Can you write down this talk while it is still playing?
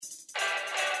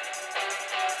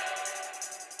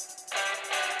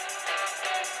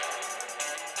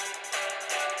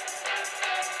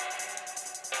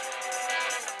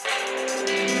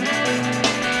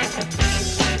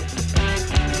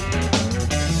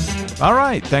All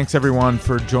right. Thanks, everyone,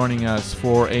 for joining us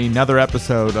for another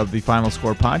episode of the Final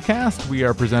Score podcast. We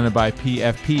are presented by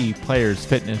PFP, Players,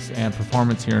 Fitness, and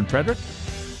Performance here in Frederick.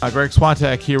 Greg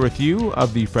Swatek here with you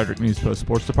of the Frederick News Post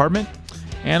Sports Department.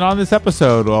 And on this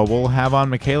episode, we'll have on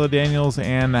Makayla Daniels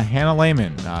and Hannah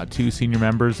Layman, two senior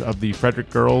members of the Frederick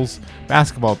girls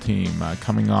basketball team,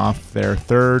 coming off their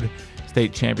third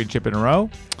state championship in a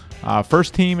row.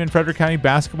 First team in Frederick County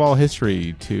basketball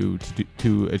history to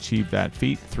achieve that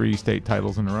feat, 3 state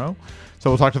titles in a row. So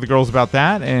we'll talk to the girls about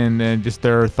that and just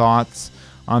their thoughts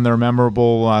on their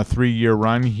memorable 3-year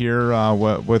run here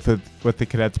with the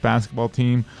Cadets basketball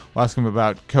team. We'll ask them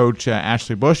about Coach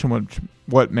Ashley Bush and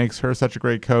what makes her such a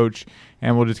great coach,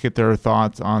 and we'll just get their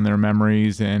thoughts on their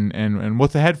memories and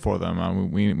what's ahead for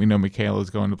them. We know Makayla is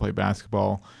going to play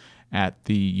basketball at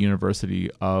the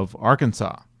University of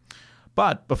Arkansas.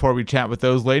 But before we chat with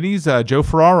those ladies, Joe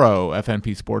Ferraro,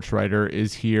 FNP sports writer,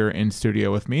 is here in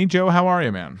studio with me. Joe, how are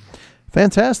you, man?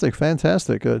 Fantastic.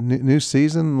 New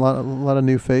season, a lot of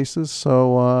new faces,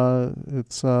 so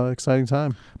it's an exciting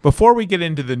time. Before we get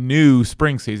into the new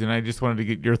spring season, I just wanted to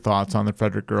get your thoughts on the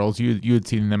Frederick girls. You had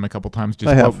seen them a couple times.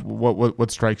 I have. What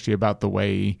strikes you about the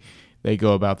way they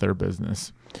go about their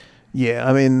business? Yeah,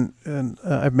 I mean, and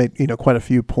I've made quite a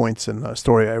few points in a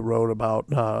story I wrote about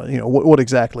what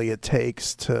exactly it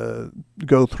takes to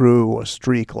go through a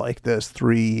streak like this,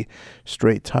 3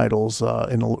 straight titles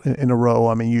in a row.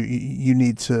 I mean, you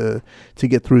need to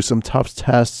get through some tough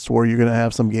tests where you're going to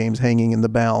have some games hanging in the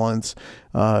balance.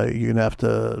 You're going to have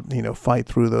to fight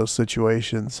through those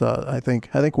situations. I think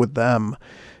with them,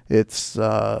 it's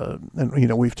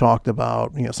and we've talked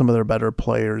about some of their better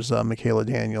players, Makayla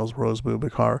Daniels, Rose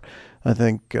Bubakar. I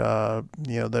think you got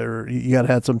to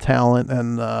have some talent,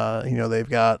 and they've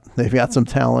got some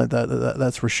talent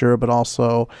that's for sure. But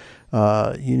also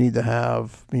you need to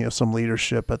have some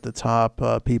leadership at the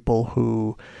top, people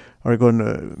who are going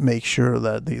to make sure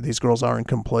that these girls aren't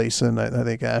complacent. I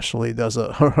think Ashley does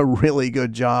a really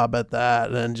good job at that,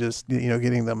 and just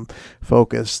getting them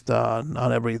focused on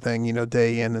everything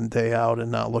day in and day out,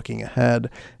 and not looking ahead,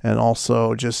 and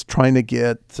also just trying to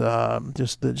get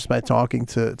just by talking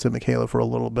to Makayla for a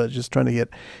little bit, just trying to get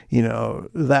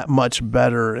that much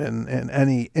better in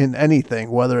anything,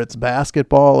 whether it's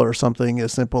basketball or something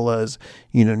as simple as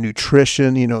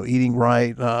nutrition, eating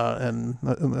right, and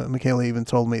Makayla even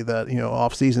told me that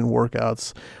off-season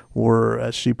workouts were,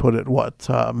 as she put it,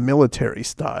 military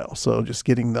style. So just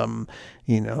getting them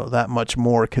that much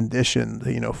more conditioned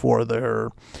for their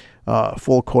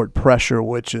full court pressure,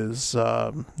 which is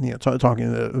talking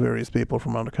to various people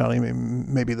from around the county,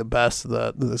 maybe the best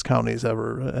that this county's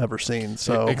ever seen.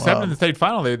 So except in the state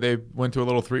final, they went to a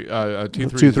little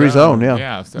 2-3 zone.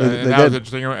 Yeah, so, they that was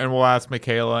interesting. And we'll ask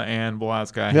Makayla and we'll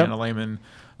ask Hannah Layman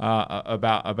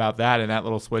about that and that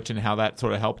little switch and how that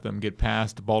sort of helped them get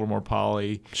past Baltimore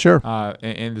Poly. Sure.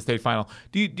 In the state final.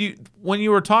 Do you when you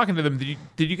were talking to them,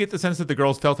 did you get the sense that the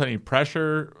girls felt any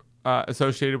pressure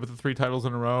associated with the 3 titles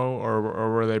in a row, or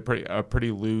were they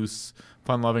pretty loose,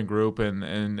 fun-loving group,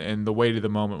 and the weight of the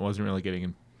moment wasn't really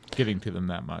getting to them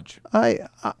that much?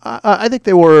 I think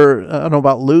they were, I don't know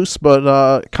about loose,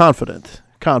 but confident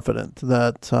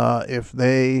that if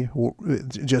they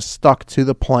just stuck to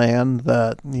the plan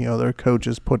that their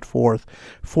coaches put forth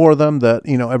for them, that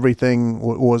everything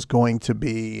was going to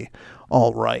be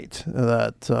all right,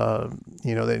 that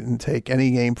they didn't take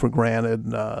any game for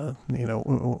granted,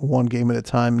 one game at a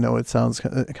time. No, it sounds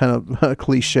kind of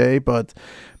cliche, but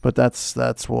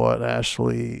that's what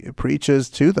Ashley preaches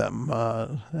to them,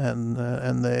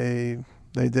 and they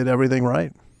did everything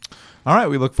right. All right,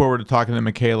 we look forward to talking to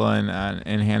Makayla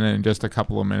and Hannah in just a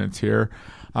couple of minutes here.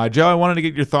 Joe, I wanted to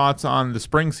get your thoughts on the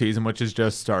spring season, which has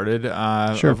just started.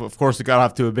 Sure. Of course, it got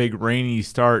off to a big rainy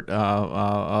start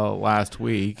last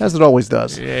week. As it always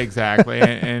does. Yeah, exactly.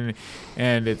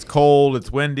 and it's cold,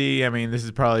 it's windy. I mean, this is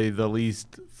probably the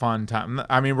least fun time.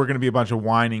 I mean, we're going to be a bunch of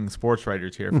whining sports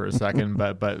writers here for a second,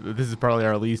 but this is probably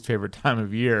our least favorite time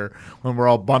of year when we're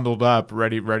all bundled up,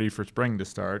 ready for spring to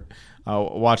start.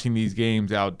 Watching these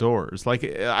games outdoors. Like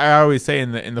I always say,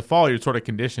 in the fall, you're sort of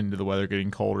conditioned to the weather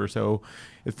getting colder, so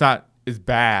it's not as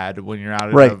bad when you're out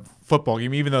at a football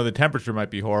game. Even though the temperature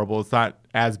might be horrible, it's not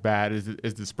as bad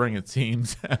as the spring, it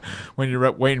seems, when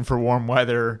you're waiting for warm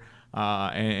weather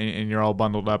and you're all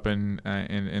bundled up and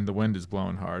the wind is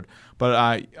blowing hard. But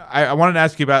I wanted to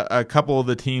ask you about a couple of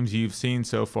the teams you've seen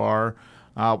so far.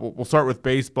 We'll start with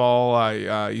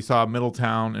baseball. You saw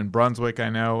Middletown and Brunswick, I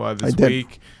know, this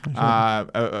week. It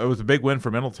was a big win for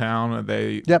Middletown.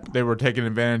 They were taking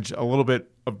advantage a little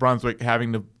bit of Brunswick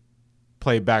having to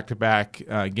play back-to-back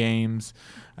games,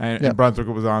 and Brunswick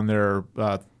was on their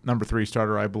number 3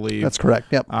 starter, I believe. That's correct.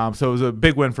 Yep. So it was a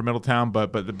big win for Middletown,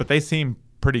 but they seem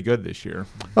pretty good this year.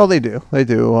 Oh, they do. They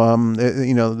do.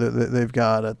 They've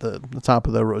got at the top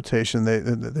of their rotation.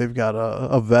 They've got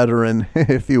a veteran,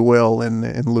 if you will,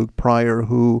 in Luke Pryor,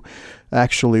 who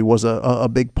actually was a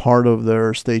big part of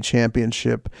their state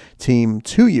championship team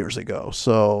 2 years ago.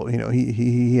 So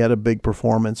he had a big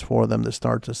performance for them to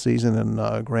start the season,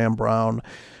 and Graham Brown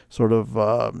sort of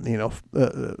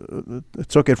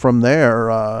took it from there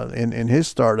in his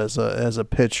start as a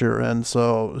pitcher, and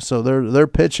so their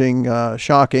pitching,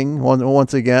 shocking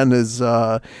once again, is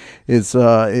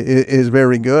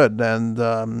very good,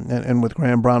 and with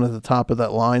Graham Brown at the top of that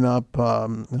lineup,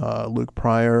 Luke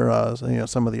Pryor,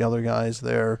 some of the other guys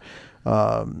there,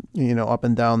 up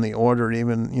and down the order,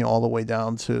 even all the way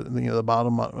down to the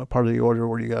bottom part of the order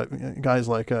where you got guys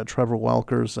like Trevor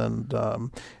Welkers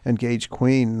and Gage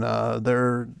Queen.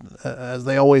 They're, as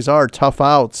they always are, tough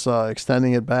outs,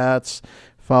 extending at bats,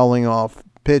 fouling off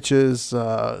pitches,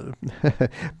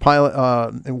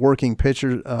 working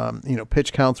pitcher,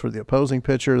 pitch counts for the opposing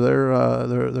pitcher. They're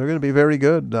going to be very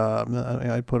good.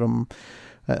 I put them.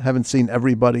 I haven't seen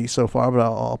everybody so far, but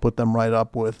I'll put them right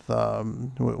up with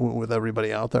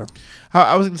everybody out there.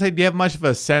 I was going to say, do you have much of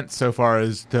a sense so far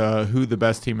as to who the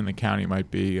best team in the county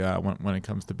might be when it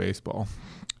comes to baseball?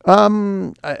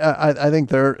 I think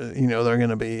they're going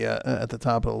to be at the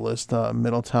top of the list.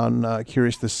 Middletown,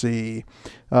 curious to see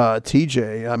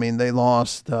TJ. I mean, they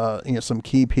lost some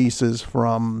key pieces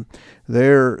from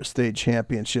their state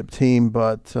championship team,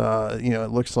 but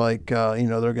it looks like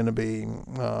they're going to be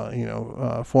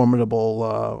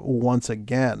formidable once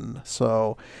again.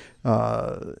 So.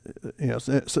 Some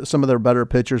of their better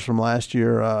pitchers from last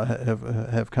year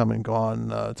have come and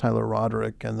gone. Tyler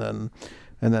Roderick and then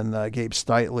Gabe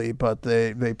Steitley, but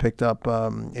they picked up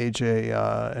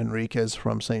AJ Enriquez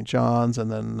from St. John's,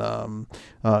 and then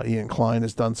Ian Klein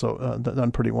has done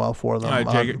pretty well for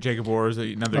them. Jacob Orr is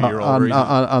another year older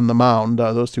on the mound.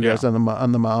 Those two guys on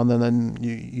the mound, and then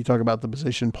you talk about the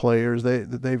position players.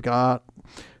 They've got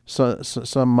some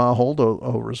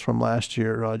holdovers from last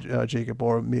year. Jacob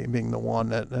Orr being the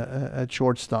one at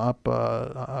shortstop.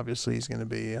 Obviously, he's going to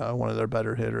be one of their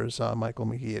better hitters. Michael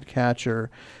McGee at catcher,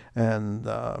 and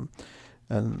Colin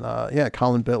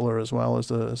Bittler as well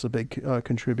as a big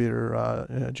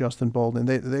contributor. Justin Bolden.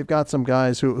 They've got some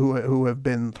guys who have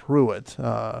been through it.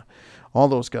 All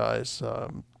those guys,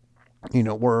 were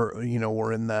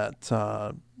in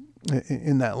that.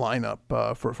 In that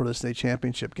lineup for the state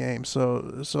championship game,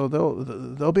 so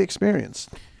they'll be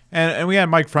experienced. And we had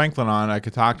Mike Franklin on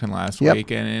Catoctin last week,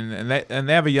 and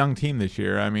they have a young team this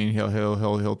year. I mean,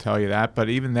 he'll tell you that. But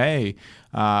even I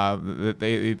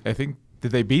think.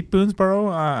 Did they beat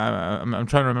Boonesboro? I'm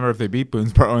trying to remember if they beat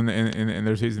Boonesboro in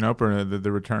their season opener,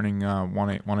 the returning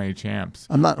 1A champs.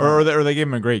 Or they gave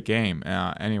them a great game.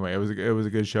 Anyway, it was a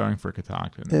good showing for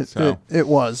Catoctin. It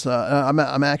was.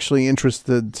 I'm actually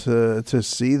interested to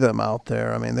see them out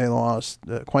there. I mean, they lost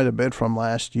quite a bit from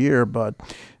last year, but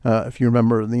if you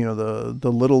remember,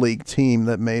 the Little League team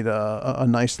that made a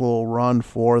nice little run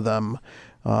for them.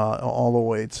 All the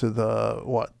way to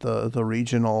the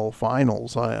regional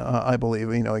finals, I believe.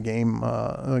 A game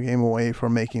away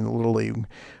from making the Little League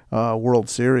World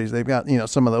Series. They've got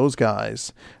some of those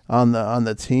guys on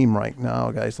the team right now.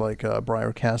 Guys like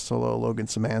Briar Castello, Logan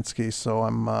Szymanski. So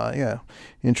I'm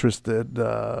interested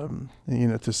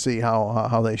to see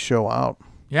how they show out.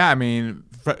 Yeah, I mean,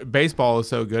 baseball is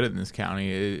so good in this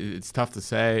county. It's tough to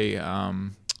say.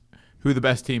 Who the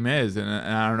best team is, and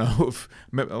I don't know if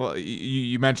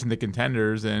you mentioned the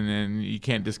contenders, and you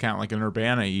can't discount like an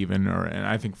Urbana even, and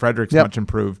I think Frederick's much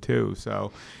improved too.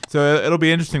 So it'll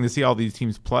be interesting to see all these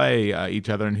teams play each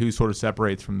other and who sort of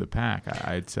separates from the pack.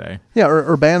 I'd say. Yeah,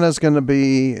 Urbana's going to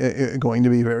be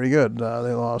very good.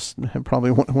 They lost probably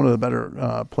one of the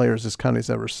better players this county's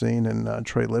ever seen in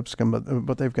Trey Lipscomb,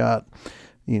 but they've got.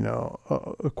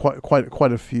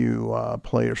 Quite a few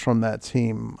players from that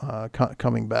team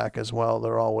coming back as well.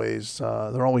 They're always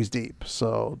deep,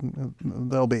 so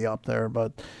they'll be up there.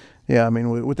 But yeah, I mean,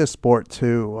 with this sport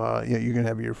too, you can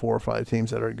have your 4 or 5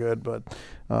 teams that are good, but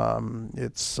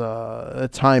it's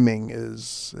timing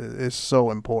is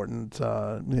so important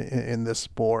in this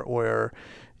sport where.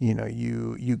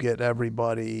 You get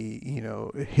everybody,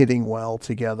 hitting well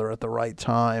together at the right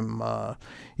time.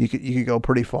 You could go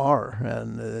pretty far,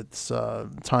 and it's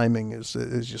timing is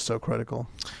just so critical.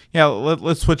 Yeah,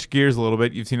 let's switch gears a little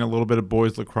bit. You've seen a little bit of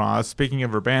boys lacrosse. Speaking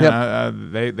of Urbana,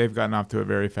 they've gotten off to a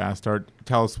very fast start.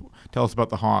 Tell us about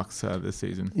the Hawks this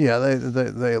season. Yeah,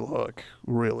 they look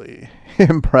really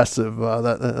impressive.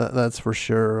 That's for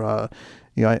sure.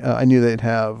 I knew they'd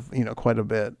have quite a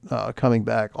bit coming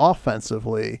back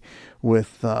offensively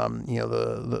with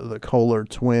the Kohler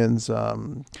twins.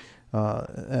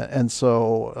 And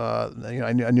so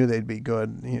I knew they'd be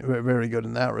good, very good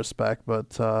in that respect.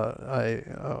 But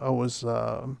I was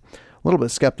a little bit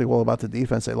skeptical about the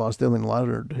defense. They lost Dylan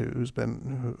Leonard,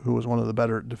 who was one of the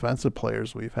better defensive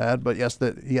players we've had. But yes,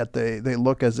 yet they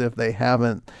look as if they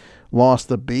haven't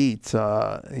lost a beat,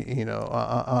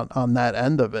 on that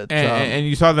end of it. And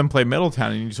you saw them play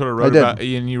Middletown, and you sort of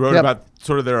wrote about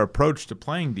sort of their approach to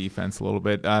playing defense a little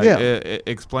bit.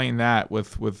 Explain that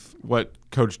with what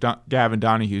Coach Gavin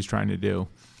Donahue's trying to do.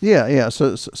 Yeah.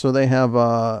 So they have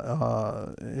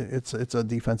it's a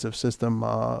defensive system,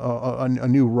 a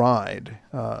new ride,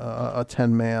 a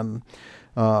 10-man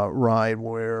ride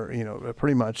where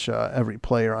pretty much every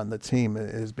player on the team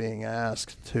is being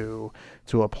asked to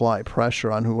apply pressure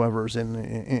on whoever's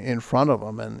in front of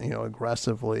them and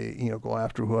aggressively go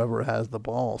after whoever has the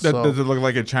ball. Does it look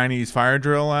like a Chinese fire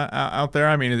drill out there?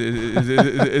 I mean, is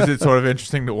it sort of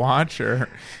interesting to watch, or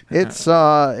it's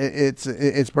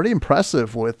pretty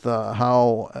impressive with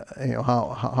how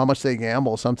much they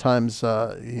gamble. Sometimes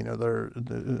they're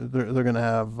going to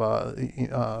have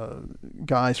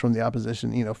guys from the opposition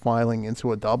filing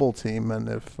into a double team, and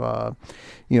if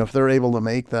they're able to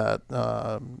make that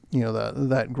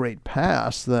that great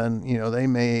pass, then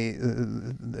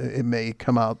it may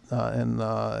come out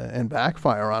and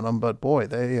backfire on them. But boy,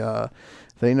 they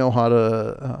know how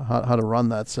to run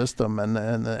that system,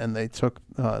 and they took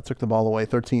the ball away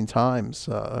 13 times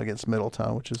against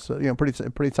Middletown, which is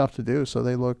pretty tough to do. So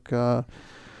they look.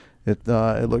 It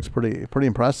looks pretty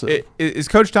impressive. Is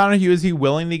Coach Donahue, is he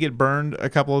willing to get burned a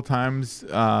couple of times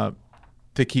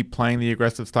to keep playing the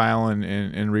aggressive style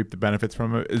and reap the benefits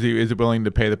from it? Is he willing to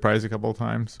pay the price a couple of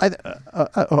times?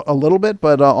 A little bit,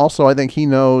 but also I think he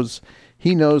knows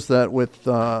that with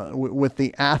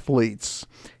the athletes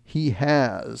he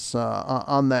has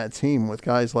on that team, with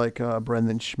guys like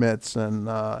Brendan Schmitz and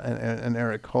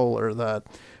Eric Kohler, that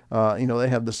they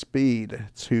have the speed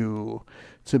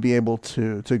to be able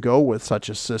to go with such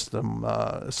a system.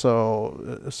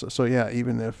 So yeah,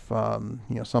 even if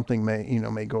something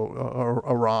may go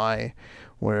awry,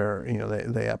 where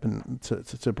they happen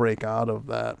to break out of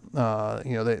that,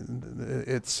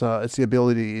 it's the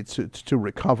ability to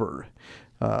recover.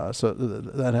 So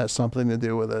that has something to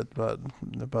do with it, but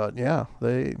yeah,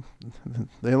 they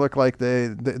look like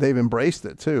they've embraced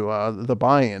it too. The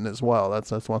buy-in as well.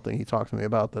 That's one thing he talked to me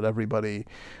about, that everybody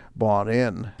bought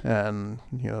in, and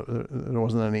there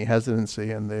wasn't any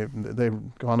hesitancy, and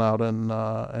they've gone out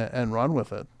and run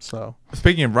with it. So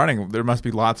speaking of running, there must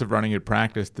be lots of running at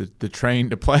practice to train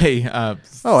to play.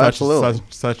 Absolutely.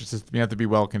 Such a system, you have to be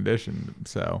well conditioned.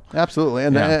 So absolutely,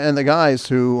 and the guys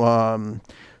who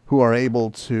are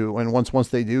able to, and once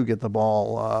they do get the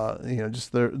ball,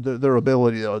 just their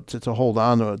ability to hold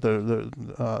on to it,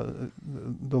 the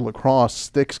lacrosse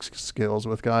stick skills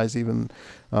with guys, even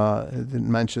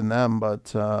didn't mention them, but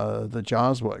the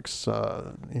Joswicks,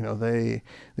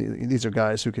 these are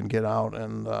guys who can get out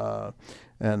and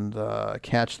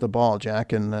catch the ball,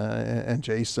 Jack and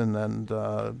Jason, and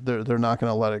they're not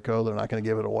going to let it go. They're not going to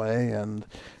give it away, and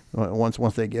once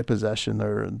they get possession,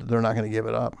 they're not going to give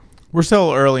it up. We're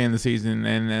still early in the season,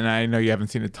 and I know you haven't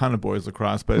seen a ton of boys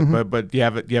lacrosse, but do you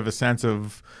have a sense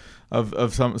of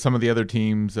some of the other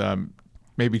teams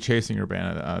maybe chasing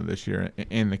Urbana this year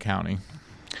in the county?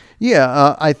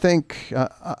 Yeah, I think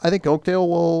Oakdale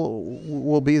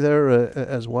will be there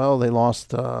as well. They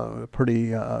lost a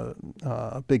pretty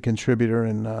big contributor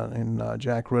in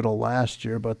Jack Riddle last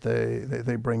year, but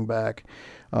they bring back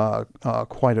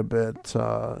quite a bit.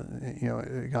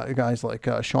 Guys like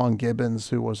Sean Gibbons,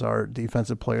 who was our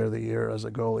defensive player of the year as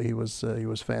a goalie. He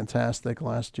was fantastic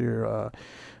last year.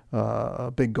 A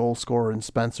big goal scorer in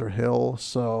Spencer Hill.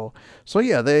 So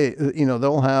yeah,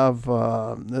 they'll have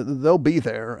they'll be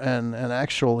there, and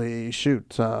actually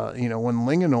shoot. When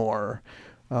Linganore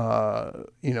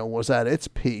was at its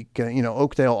peak,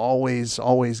 Oakdale always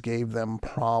gave them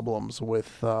problems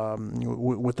with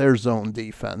their zone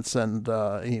defense, and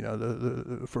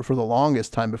for the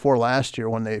longest time before last year,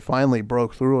 when they finally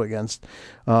broke through against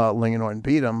Linganore and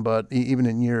beat them. But even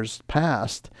in years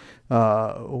past,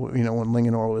 when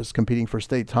Linganore was competing for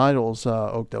state titles,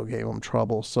 Oakdale gave them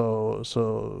trouble. So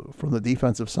from the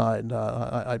defensive side,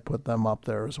 I'd put them up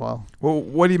there as well. Well,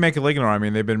 what do you make of Linganore? I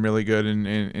mean, they've been really good in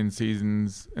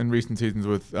recent seasons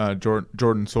with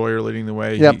Jordan Sawyer leading the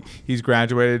way. Yep. He's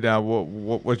graduated.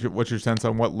 What's your sense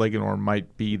on what Linganore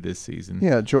might be this season?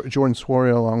 Yeah, Jordan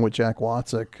Sawyer along with Jack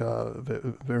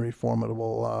Watzek, very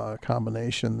formidable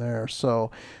combination there.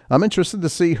 So I'm interested to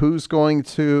see who's going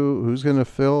to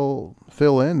fill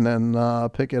in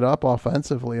and pick it up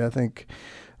offensively. I think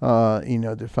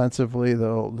defensively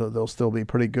they'll still be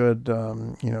pretty good.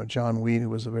 John Weed, who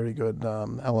was a very good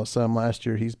LSM last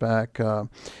year, he's back.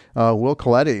 Will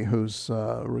Coletti, who's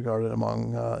regarded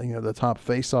among the top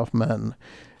face-off men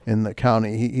in the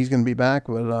county, he's going to be back,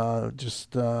 but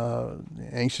just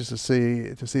anxious to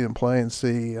see them play and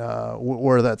see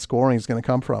where that scoring is going to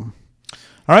come from.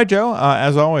 All right, Joe.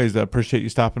 As always, appreciate you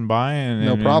stopping by, and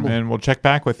no problem. And we'll check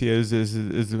back with you as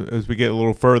we get a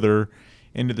little further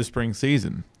into the spring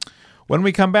season. When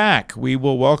we come back, we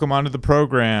will welcome onto the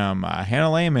program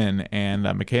Hannah Layman and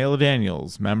Makayla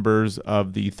Daniels, members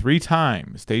of the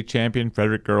 3-time State Champion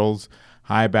Frederick Girls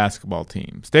High basketball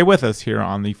team. Stay with us here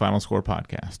on the Final Score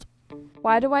podcast.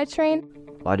 Why do I train?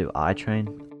 Why do I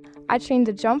train? I train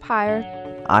to jump higher.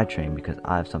 I train because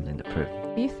I have something to prove.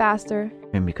 Be faster.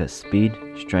 And because speed,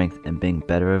 strength, and being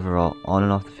better overall on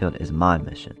and off the field is my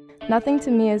mission. Nothing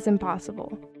to me is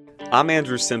impossible. I'm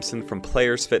Andrew Simpson from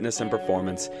Players Fitness and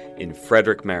Performance in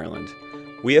Frederick, Maryland.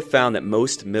 We have found that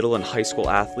most middle and high school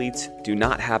athletes do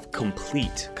not have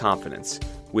complete confidence,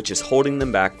 which is holding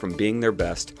them back from being their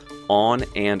best on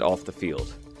and off the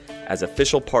field. As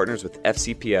official partners with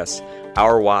FCPS,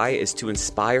 our why is to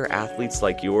inspire athletes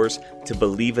like yours to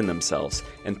believe in themselves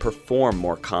and perform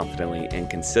more confidently and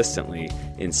consistently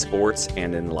in sports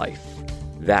and in life.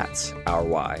 That's our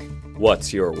why.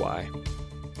 What's your why?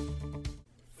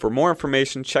 For more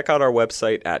information, check out our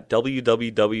website at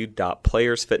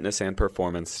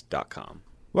www.playersfitnessandperformance.com.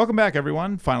 Welcome back,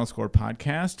 everyone. Final Score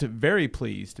podcast. Very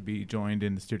pleased to be joined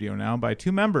in the studio now by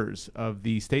two members of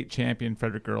the State Champion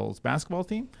Frederick Girls basketball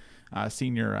team,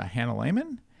 senior Hannah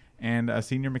Layman and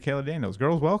senior Makayla Daniels.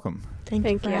 Girls, welcome. Thank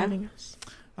you for having us.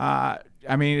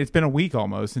 It's been a week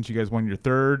almost since you guys won your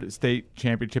third state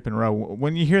championship in a row.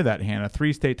 When you hear that, Hannah,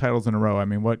 3 state titles in a row,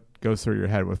 what goes through your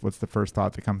head? What's the first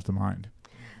thought that comes to mind?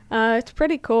 It's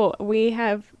pretty cool. We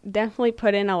have definitely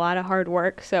put in a lot of hard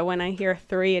work. So when I hear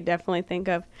 3, I definitely think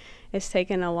of it's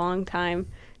taken a long time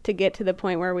to get to the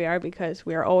point where we are because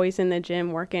we are always in the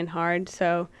gym working hard.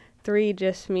 So 3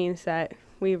 just means that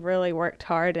we've really worked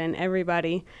hard and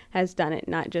everybody has done it,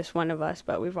 not just one of us,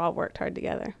 but we've all worked hard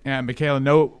together. And Makayla,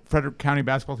 no Frederick County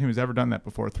basketball team has ever done that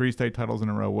before. 3 state titles in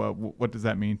a row. What does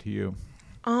that mean to you?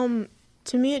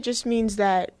 To me, it just means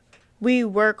that we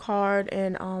work hard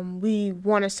and we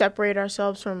want to separate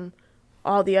ourselves from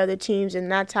all the other teams,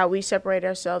 and that's how we separate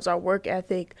ourselves, our work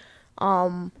ethic.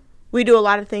 We do a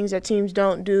lot of things that teams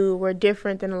don't do. We're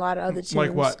different than a lot of other teams.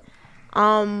 Like what?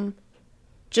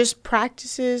 Just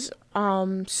practices,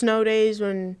 snow days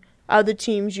when other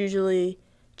teams usually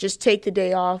just take the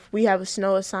day off. We have a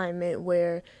snow assignment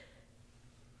where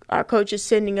our coach is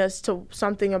sending us to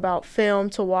something about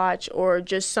film to watch or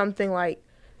just something like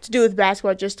to do with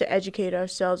basketball just to educate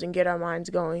ourselves and get our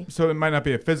minds going. So it might not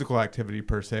be a physical activity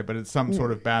per se, but it's some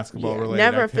sort of basketball-related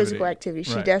never activity. A physical activity.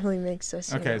 She definitely makes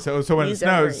us. Okay, so when it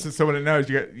snows,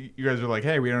 you guys are like,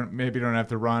 hey, we don't have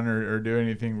to run or do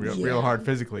anything real hard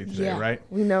physically today, right?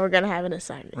 We know we're gonna have an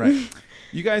assignment. Right.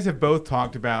 You guys have both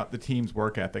talked about the team's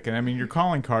work ethic, and your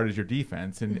calling card is your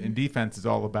defense, and defense is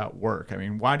all about work.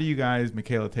 Why do you guys,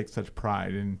 Makayla, take such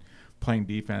pride in playing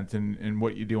defense and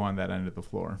what you do on that end of the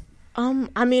floor?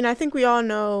 I think we all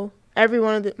know, every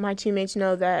one of my teammates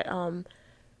know that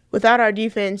without our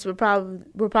defense, we're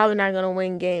probably not going to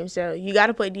win games. So you got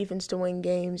to play defense to win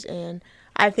games, and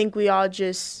I think we all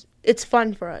it's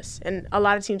fun for us. And a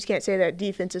lot of teams can't say that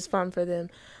defense is fun for them.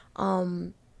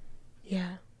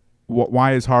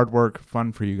 Why is hard work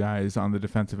fun for you guys on the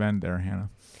defensive end there, Hannah?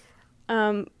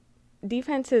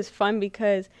 Defense is fun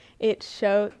because it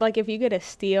shows, like if you get a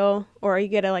steal or you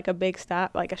get a big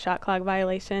stop, like a shot clock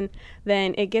violation,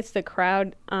 then it gets the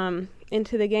crowd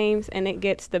into the games and it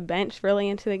gets the bench really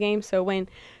into the game. So when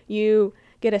you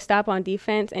get a stop on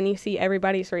defense and you see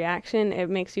everybody's reaction,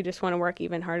 it makes you just want to work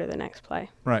even harder the next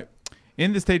play. Right.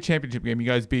 In the state championship game, you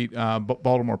guys beat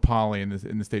Baltimore Poly in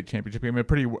the state championship game. A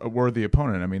pretty worthy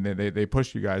opponent. They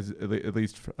pushed you guys at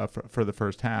least for the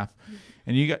first half,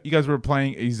 and you guys were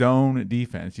playing a zone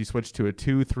defense. You switched to a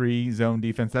 2-3 zone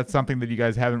defense. That's something that you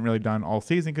guys haven't really done all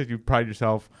season because you pride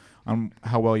yourself on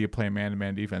how well you play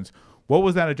man-to-man defense. What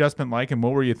was that adjustment like, and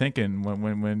what were you thinking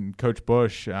when Coach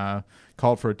Bush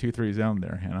called for a 2-3 zone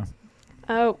there, Hannah?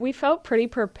 We felt pretty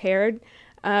prepared.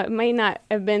 It may not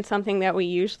have been something that we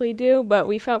usually do, but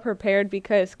we felt prepared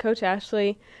because Coach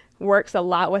Ashley works a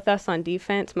lot with us on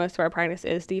defense. Most of our practice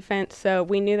is defense, so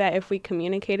we knew that if we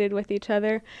communicated with each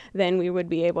other, then we would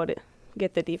be able to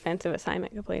get the defensive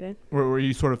assignment completed. Were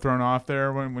you sort of thrown off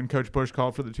there when Coach Bush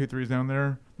called for the 2-3 zone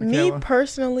there, Makayla? Me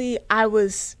personally, I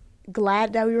was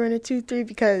glad that we were in a 2-3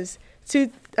 because a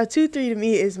 2-3 to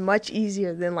me is much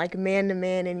easier than like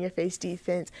man-to-man in-your-face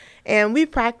defense. And we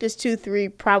practiced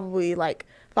 2-3 probably like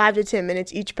 5 to 10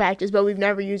 minutes each practice, but we've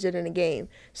never used it in a game.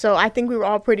 So I think we were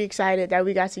all pretty excited that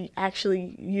we got to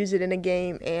actually use it in a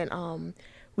game. And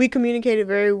we communicated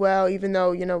very well, even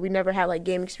though, we never had like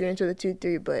game experience with a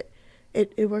 2-3, but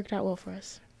it worked out well for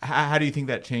us. How do you think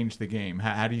that changed the game?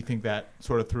 How do you think that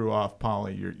sort of threw off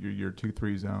Poly, your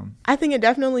 2-3 zone? I think it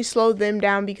definitely slowed them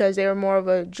down because they were more of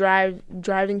a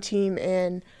driving team,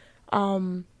 and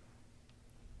I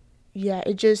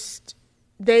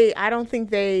don't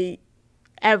think they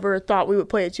ever thought we would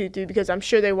play a 2-3 because I'm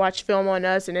sure they watched film on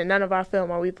us, and in none of our film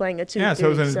are we playing a 2-3. Yeah, so it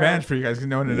was an advantage for you guys because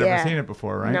no one had ever seen it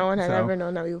before, right? No one had ever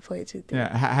known that we would play a 2-3.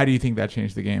 Yeah, how do you think that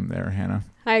changed the game there, Hannah?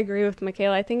 I agree with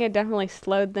Makayla. I think it definitely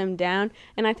slowed them down,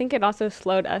 and I think it also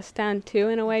slowed us down too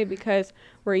in a way because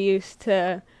we're used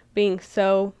to being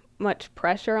so much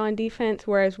pressure on defense,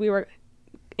 whereas we were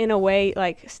in a way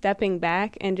like stepping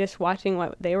back and just watching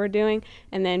what they were doing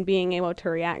and then being able to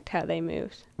react how they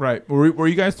moved. Right. Were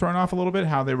you guys thrown off a little bit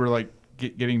how they were like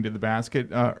getting to the basket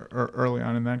early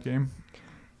on in that game?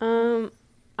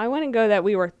 I wouldn't go that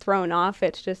we were thrown off.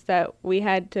 It's just that we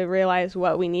had to realize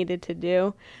what we needed to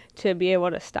do to be able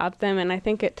to stop them, and I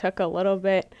think it took a little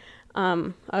bit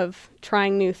of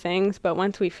trying new things, but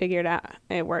once we figured out,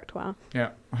 it worked well. Yeah.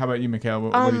 How about you, Makayla?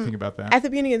 What do you think about that? At the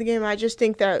beginning of the game, I just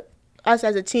think that us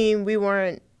as a team, we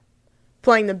weren't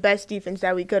playing the best defense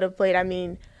that we could have played. I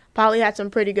mean, Poly had some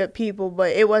pretty good people,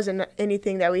 but it wasn't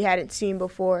anything that we hadn't seen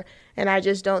before, and I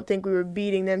just don't think we were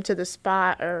beating them to the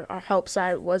spot, or our help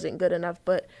side wasn't good enough.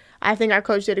 But I think our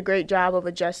coach did a great job of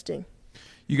adjusting.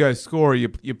 You guys score, you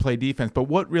play defense, but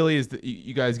what really is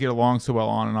you guys get along so well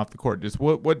on and off the court? Just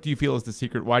what do you feel is the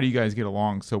secret? Why do you guys get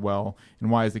along so well,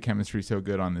 and why is the chemistry so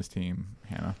good on this team,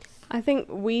 Hannah? I think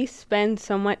we spend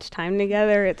so much time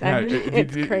together. It's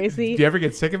crazy. Do you ever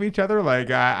get sick of each other?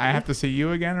 Like, I have to see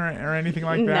you again or anything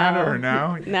like that? Or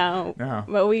no? No.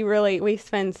 But we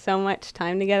spend so much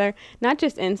time together, not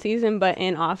just in season, but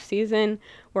in off season.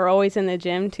 We're always in the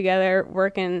gym together,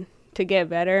 working to get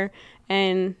better.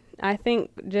 And I think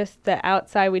just the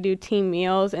outside, we do team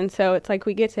meals. And so it's like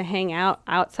we get to hang out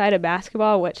outside of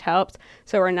basketball, which helps.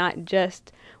 So we're not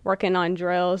just working on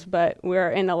drills, but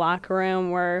we're in the locker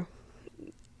room. We're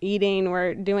eating,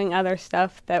 we're doing other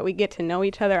stuff that we get to know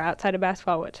each other outside of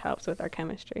basketball, which helps with our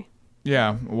chemistry.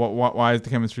 Yeah. Why is the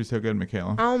chemistry so good,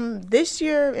 Makayla? This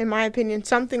year, in my opinion,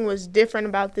 something was different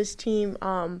about this team.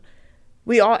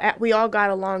 We all got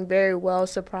along very well,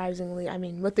 surprisingly. I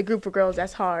mean, with the group of girls,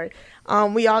 that's hard.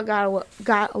 We all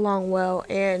got along well,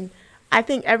 and I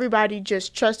think everybody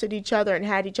just trusted each other and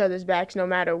had each other's backs no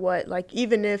matter what. Like,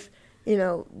 even if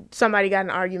somebody got an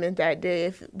argument that day,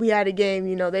 if we had a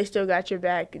game, they still got your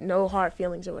back, no hard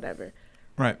feelings or whatever.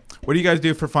 Right. What do you guys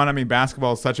do for fun? I mean,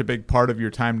 basketball is such a big part of your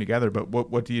time together, but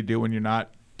what do you do when you're not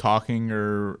talking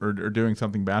or doing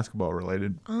something basketball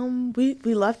related?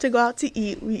 We love to go out to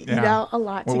eat. We eat out a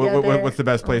lot together. What's the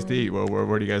best place to eat?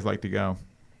 Where do you guys like to go?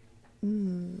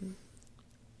 Do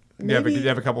you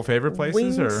have a couple favorite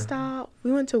places? Wingstop.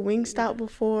 We went to Wingstop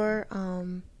before.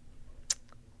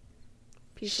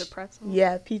 Pizza Pretzel.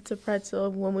 Yeah, Pizza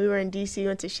Pretzel. When we were in DC, we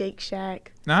went to Shake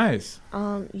Shack. Nice.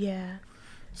 Yeah.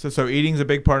 So eating's a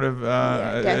big part of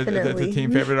definitely. the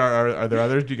team favorite. Are there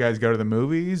others? Do you guys go to the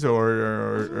movies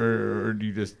or do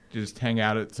you just hang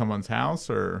out at someone's house?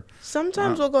 Or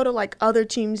sometimes we'll go to like other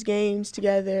teams' games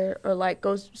together, or like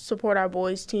go support our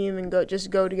boys' team and go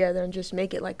together and just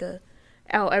make it like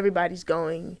everybody's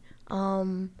going.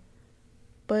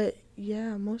 But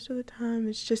yeah, most of the time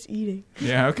it's just eating.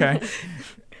 Yeah. Okay.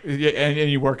 Yeah,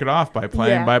 and you work it off by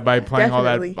playing by playing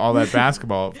definitely. all that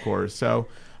basketball, of course. So.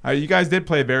 You guys did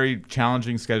play a very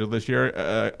challenging schedule this year.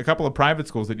 A couple of private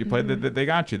schools that you played, they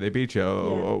got you. They beat you.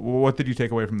 Yeah. What did you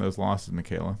take away from those losses,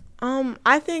 Makayla?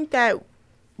 I think that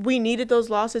we needed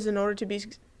those losses in order to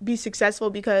be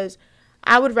successful, because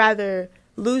I would rather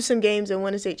lose some games and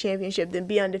win a state championship than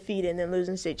be undefeated and then lose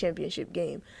a state championship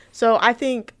game. So I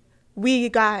think we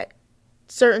got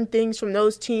certain things from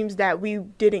those teams that we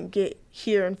didn't get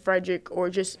here in Frederick or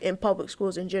just in public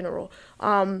schools in general.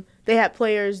 They had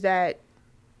players that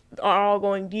are all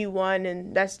going D1,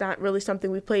 and that's not really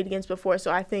something we played against before.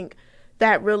 So I think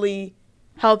that really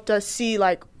helped us see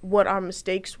like what our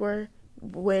mistakes were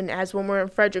when we're in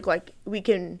Frederick, like we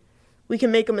can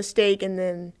make a mistake and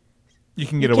then you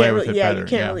can get away with it better. You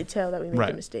can't really tell that we made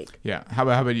a mistake. Yeah. How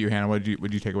about you, Hannah? What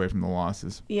did you take away from the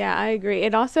losses? Yeah, I agree.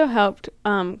 It also helped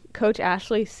Coach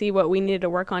Ashley see what we needed to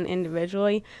work on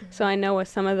individually. Mm-hmm. So I know with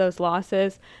some of those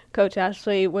losses, Coach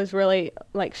Ashley was really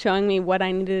like showing me what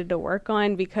I needed to work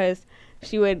on, because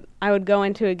I would go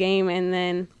into a game and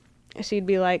then she'd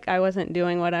be like, I wasn't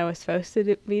doing what I was supposed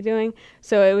to be doing.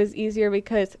 So it was easier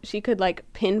because she could like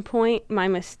pinpoint my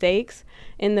mistakes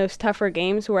in those tougher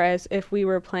games. Whereas if we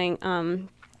were playing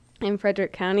in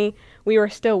Frederick County, we were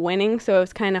still winning. So it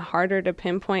was kind of harder to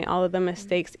pinpoint all of the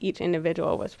mistakes each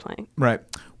individual was playing. Right.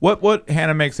 What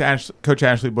Hannah makes Coach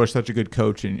Ashley Bush such a good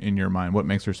coach in your mind? What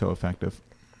makes her so effective?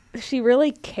 She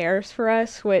really cares for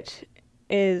us, which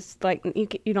is like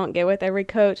you don't get with every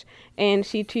coach, and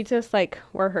she treats us like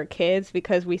we're her kids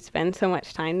because we spend so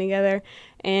much time together,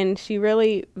 and she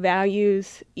really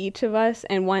values each of us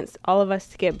and wants all of us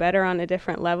to get better on a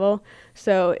different level.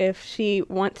 So if she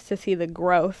wants to see the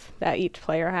growth that each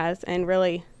player has and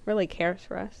really cares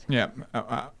for us. Yeah.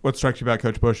 What strikes you about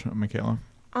Coach Bush, Makayla?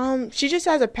 She just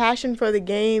has a passion for the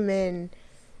game, and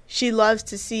she loves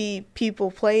to see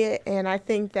people play it, and I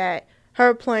think that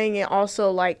her playing it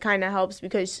also like kind of helps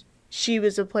because she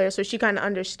was a player, so she kind of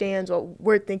understands what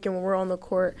we're thinking when we're on the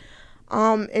court.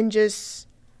 And just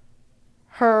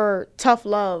her tough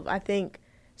love. I think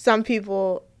some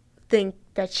people think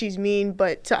that she's mean,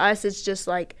 but to us it's just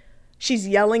like she's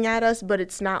yelling at us, but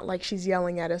it's not like she's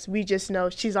yelling at us. We just know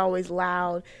she's always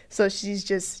loud, so she's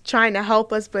just trying to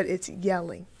help us, but it's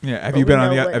yelling. Yeah. Have you been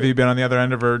on the other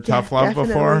end of her tough love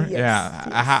before? Yes.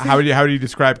 Yeah. How would you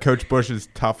describe Coach Bush's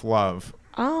tough love?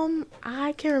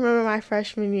 I can remember my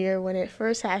freshman year when it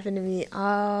first happened to me.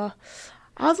 I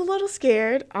was a little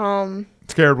scared.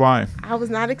 Scared why? I was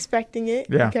not expecting it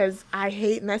because I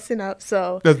hate messing up.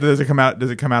 So does it come out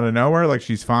of nowhere? Like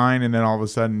she's fine, and then all of a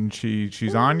sudden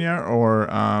she's on you, or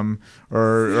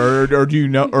do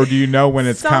you know when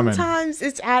it's coming? Sometimes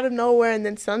it's out of nowhere, and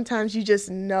then sometimes you just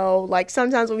know. Like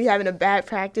sometimes when we having a bad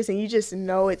practice, and you just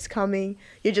know it's coming.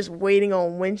 You're just waiting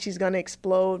on when she's gonna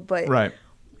explode. But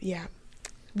yeah.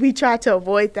 We try to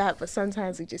avoid that, but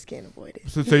sometimes we just can't avoid it.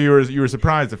 So you were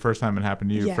surprised the first time it happened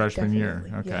to you, freshman definitely. year.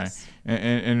 Okay. Yes.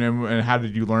 And how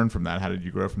did you learn from that? How did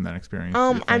you grow from that experience?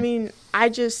 I mean, I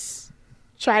just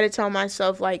try to tell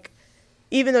myself, like,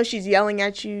 even though she's yelling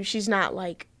at you, she's not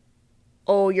like,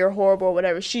 oh, you're horrible or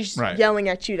whatever. She's yelling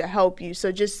at you to help you.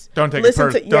 So just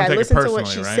listen to what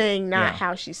she's saying, not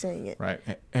how she's saying it. Right.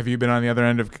 Have you been on the other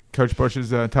end of Coach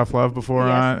Bush's tough love before,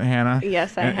 Hannah?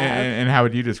 Yes, I have. And how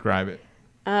would you describe it?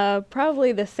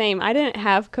 Probably the same. I didn't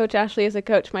have Coach Ashley as a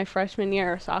coach my freshman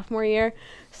year or sophomore year,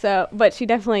 but she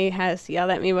definitely has yelled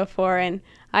at me before, and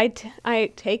I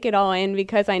take it all in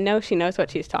because I know she knows what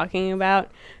she's talking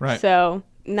about. Right. So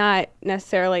not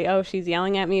necessarily, she's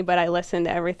yelling at me, but I listen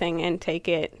to everything and take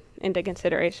it into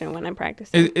consideration when I'm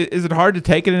practicing. Is it hard to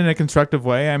take it in a constructive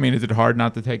way? I mean, is it hard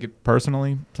not to take it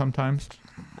personally sometimes?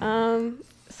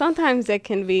 Sometimes it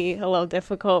can be a little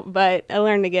difficult, but I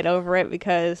learn to get over it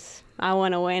because I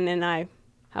want to win and I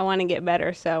want to get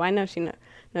better. So I know she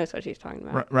knows what she's talking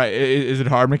about. Right. Is it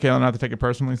hard, Makayla, not to take it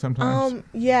personally sometimes?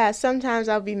 Yeah, sometimes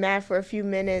I'll be mad for a few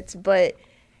minutes, but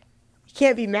you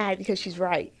can't be mad because she's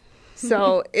right.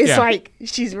 So it's like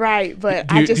she's right,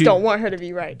 but I just don't want her to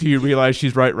be right. Do you realize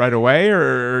she's right away,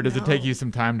 or does it take you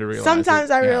some time to realize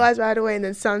Sometimes I realize right away, and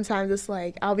then sometimes it's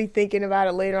like I'll be thinking about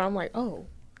it later. I'm like, oh,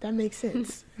 that makes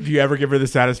sense. Do you ever give her the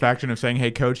satisfaction of saying,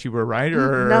 "Hey, Coach, you were right"?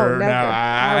 Or no, never.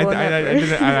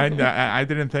 I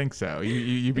didn't think so.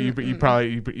 You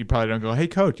probably don't go, "Hey,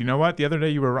 Coach, you know what? The other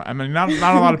day you were right." I mean, not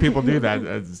a lot of people do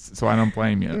that, so I don't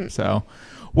blame you. So,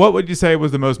 what would you say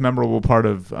was the most memorable part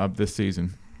of this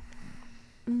season?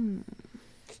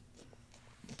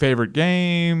 Favorite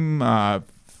game,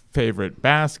 favorite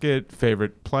basket,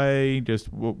 favorite play.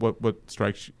 Just what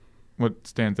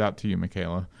stands out to you,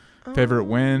 Makayla? Favorite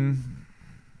win?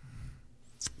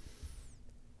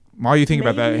 While you think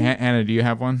about that, Hannah, do you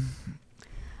have one?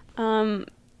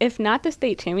 If not the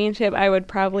state championship, I would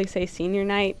probably say senior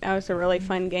night. That was a really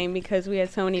fun game because we had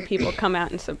so many people come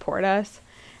out and support us.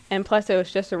 And plus, it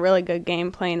was just a really good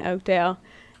game playing Oakdale.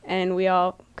 And we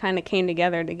all kind of came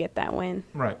together to get that win.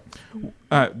 Right.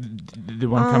 Did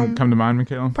one come to mind,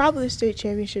 Makayla? Probably the state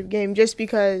championship game, just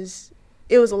because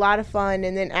it was a lot of fun.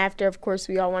 And then after, of course,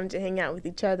 we all wanted to hang out with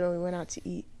each other and we went out to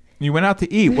eat. You went out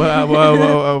to eat. What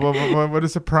a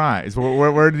surprise!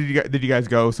 Where did you guys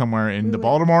go? Somewhere in the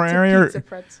Baltimore area?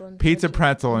 Pizza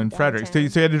Pretzel in Frederick. So you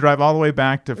had to drive all the way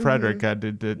back to Frederick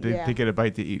to get a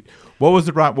bite to eat. What was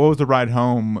the ride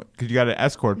home? Because you got an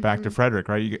escort back to Frederick,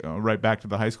 right? You right back to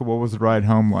the high school. What was the ride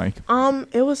home like?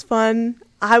 It was fun.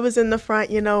 I was in the front,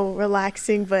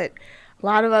 relaxing, but a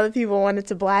lot of other people wanted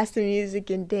to blast the music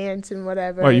and dance and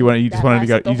whatever. Well, you just wanted to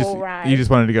go. You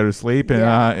just wanted to go to sleep in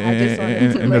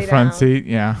the front seat.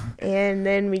 Yeah. And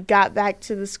then we got back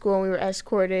to the school and we were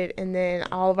escorted, and then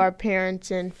all of our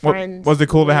parents and friends. Was it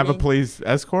cool to have a police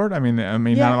escort? I mean,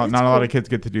 not a lot of kids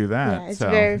get to do that. Yeah, it's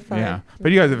very fun. Yeah,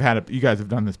 but you guys have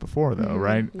done this before, though,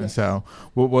 right? Yes. So,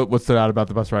 what stood out about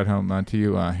the bus ride home to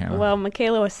you, Hannah? Well,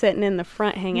 Makayla was sitting in the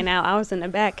front hanging out. I was in the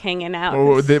back hanging out.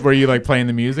 Were you like playing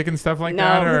the music and stuff like that?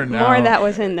 Or no? More that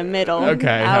was in the middle.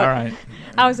 Okay, all right.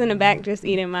 I was in the back just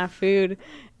eating my food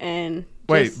and.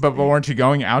 Wait, but weren't you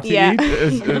going out to yeah.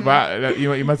 eat? Wow,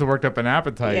 you must have worked up an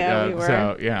appetite. Yeah, we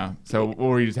were. So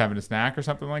were you just having a snack or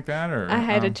something like that? Or I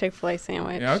had a Chick-fil-A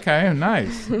sandwich. Okay,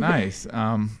 nice.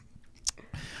 I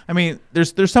mean,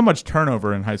 there's so much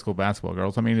turnover in high school basketball,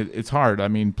 girls. I mean, it's hard. I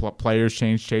mean, players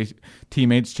change,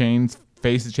 teammates change,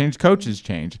 faces change, coaches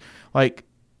change. Like,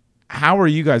 how are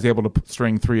you guys able to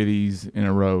string 3 of these in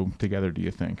a row together, do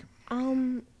you think?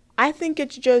 I think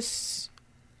it's just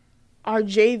our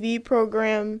JV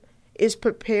program is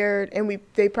prepared, and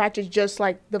they practice just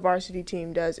like the varsity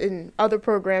team does. In other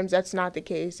programs, that's not the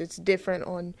case. It's different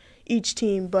on each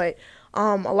team. But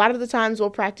a lot of the times we'll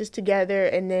practice together,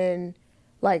 and then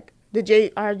like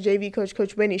our JV coach,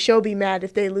 Coach Winnie, she'll be mad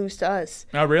if they lose to us.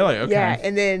 Oh, really? Okay. Yeah,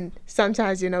 and then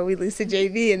sometimes, we lose to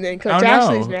JV, and then Coach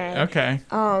Ashley's mad. Okay.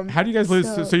 How do you guys lose?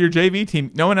 So your JV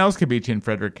team, no one else can beat you in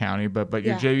Frederick County, but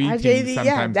your JV team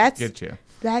sometimes gets you.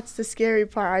 That's the scary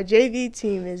part. Our JV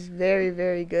team is very,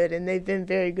 very good, and they've been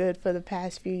very good for the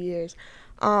past few years.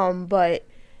 But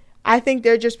I think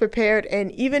they're just prepared,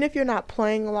 and even if you're not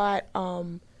playing a lot,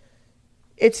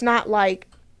 it's not like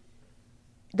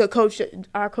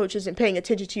our coach isn't paying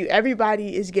attention to you.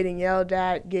 Everybody is getting yelled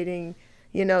at, getting,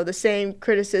 the same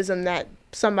criticism that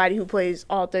somebody who plays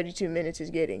all 32 minutes is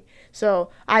getting. So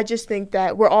I just think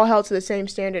that we're all held to the same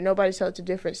standard. Nobody's held to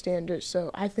different standards. So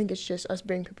I think it's just us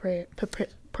being prepared.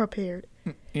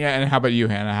 Yeah, and how about you,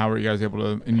 Hannah? How were you guys able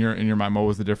to, in your mind, what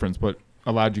was the difference? What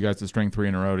allowed you guys to string 3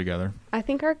 in a row together? I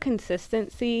think our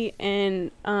consistency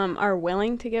and our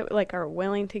willing to get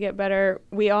better.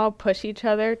 We all push each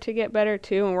other to get better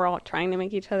too, and we're all trying to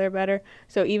make each other better.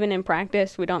 So even in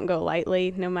practice, we don't go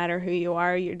lightly. No matter who you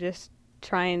are, you're just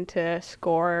trying to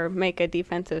score or make a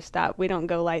defensive stop. We don't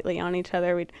go lightly on each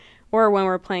other. Or when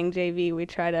we're playing JV, we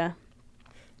try to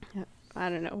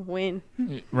win.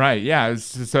 Right, yeah.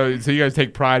 So you guys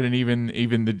take pride in even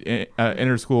the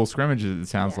inter-school scrimmages, it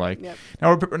sounds like. Yep.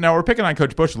 Now we're picking on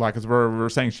Coach Bush a lot because we're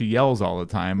saying she yells all the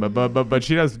time, but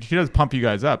she does pump you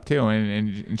guys up too,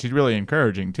 and she's really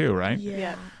encouraging too, right?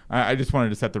 Yeah. I just wanted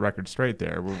to set the record straight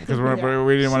there because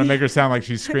we didn't want to make her sound like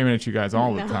she's screaming at you guys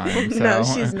all the time. So. No,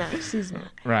 she's not. She's not.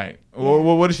 Right. Yeah.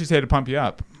 Well, what does she say to pump you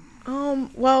up?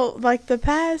 Well, like the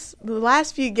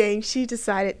last few games, she just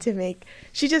got an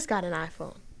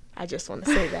iPhone. I just want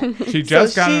to say that. She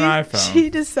got an iPhone. She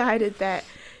decided that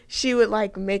she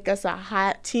would make us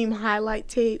a team highlight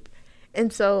tape.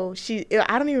 And so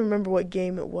I don't even remember what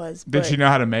game it was. Did she know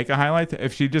how to make a highlight?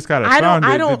 If she just got a phone,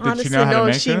 I don't did honestly she know how know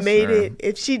to if make she this, made or? it.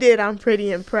 If she did, I'm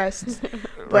pretty impressed.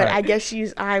 But Right. I guess she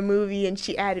used iMovie and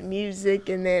she added music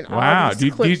and then Wow. all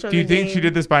these clips Do you think she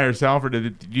did this by herself, or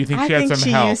do you think she had some help? I think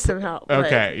she used some help.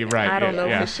 Okay, you're right. I don't know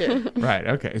for sure. Right.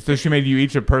 Okay. So she made you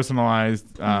each a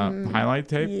personalized highlight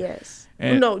tape. Yes.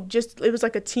 And No, just it was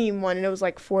like a team one, and it was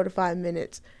like 4 to 5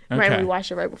 minutes. Okay. Right, we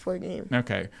watched it right before the game.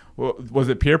 Okay. Well, was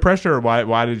it peer pressure, or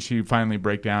why did she finally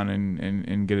break down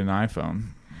and get an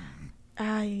iPhone?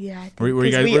 Yeah, Were you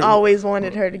because guys- we always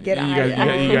wanted her to get an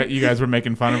iPhone. You guys were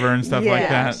making fun of her and stuff like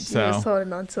that. She So was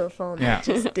holding on to a phone that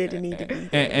just didn't need to be.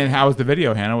 And how was the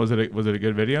video, Hannah? Was it a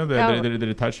good video? Did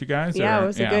it touch you guys? Yeah, or? it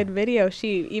was a good video.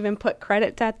 She even put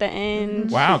credits at the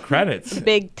end. Wow, credits!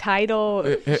 Big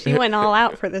title. She went all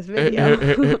out for this video.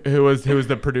 Who was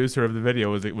the producer of the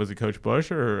video? Was it Coach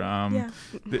Bush, or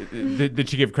did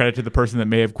she give credit to the person that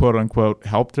may have quote unquote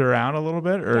helped her out a little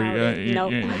bit? Or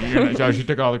Nope. She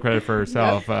took all the credit for herself.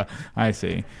 I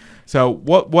see. So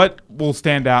what will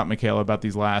stand out, Makayla, about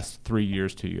these last 3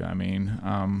 years to you? I mean,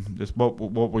 just what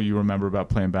will you remember about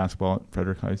playing basketball at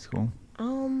Frederick High School?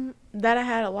 That I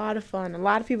had a lot of fun. A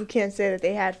lot of people can't say that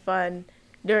they had fun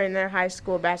during their high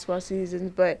school basketball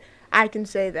seasons, but I can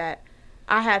say that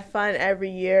I had fun every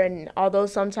year, and although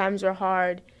sometimes were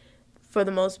hard, for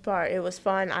the most part, it was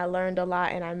fun. I learned a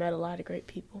lot, and I met a lot of great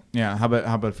people. Yeah. How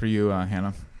about for you,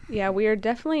 Hannah? Yeah, we are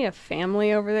definitely a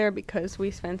family over there because we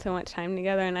spend so much time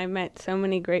together, and I met so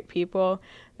many great people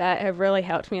that have really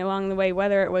helped me along the way,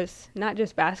 whether it was not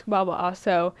just basketball, but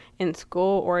also in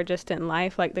school or just in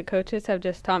life. Like, the coaches have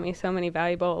just taught me so many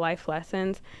valuable life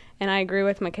lessons, and I agree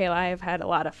with Makayla. I have had a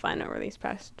lot of fun over these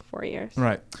past 4 years.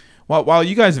 Right. Well, while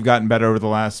you guys have gotten better over the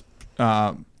last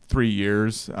 3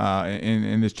 years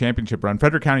in this championship run,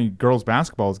 Frederick County girls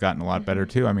basketball has gotten a lot better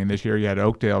too. I mean, this year you had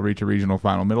Oakdale reach a regional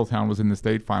final. Middletown was in the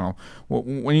state final. Well,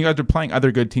 when you guys are playing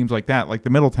other good teams like that, like the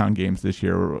Middletown games this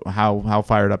year, how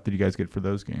fired up did you guys get for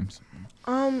those games?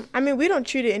 I mean, we don't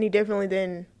treat it any differently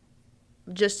than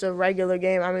just a regular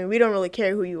game. I mean, we don't really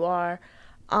care who you are.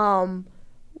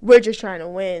 We're just trying to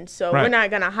win. So We're not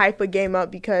going to hype a game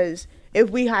up, because if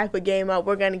we hype a game up,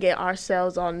 we're going to get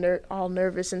ourselves all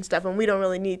nervous and stuff, and we don't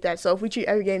really need that. So if we treat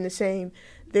every game the same,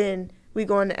 then we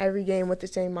go into every game with the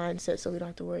same mindset, so we don't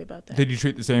have to worry about that. Did you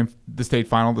treat the state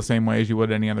final the same way as you would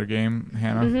any other game,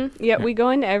 Hannah? Mm-hmm. Yeah, we go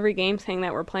into every game saying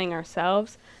that we're playing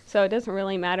ourselves, so it doesn't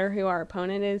really matter who our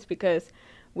opponent is, because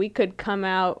we could come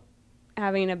out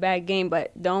having a bad game,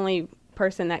 but the only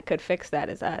person that could fix that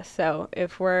is us. So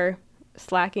if we're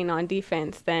slacking on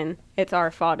defense, then it's our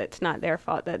fault. It's not their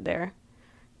fault that they're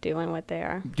doing what they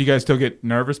are. Do you guys still get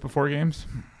nervous before games?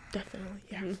 Definitely,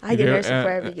 yeah. I get nervous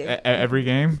before every game. Every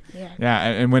game? Yeah. Yeah,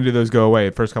 and when do those go away?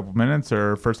 First couple of minutes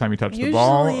or first time you touch the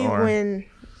ball? Usually when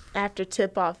after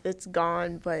tip-off, it's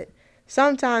gone, but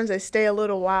sometimes I stay a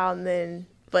little while,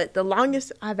 but the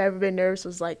longest I've ever been nervous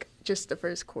was like just the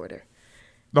first quarter.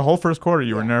 The whole first quarter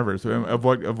you were nervous? Of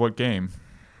what game?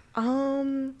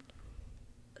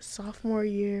 Sophomore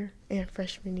year and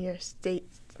freshman year,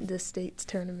 the state's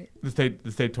tournament. The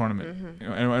state tournament.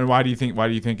 Mm-hmm. And why do you think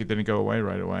it didn't go away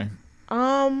right away?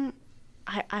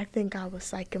 I think I was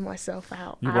psyching myself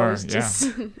out. I was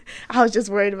just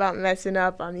worried about messing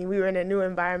up. I mean, we were in a new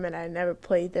environment. I had never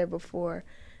played there before.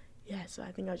 Yeah, so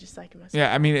I think I was just psyching myself.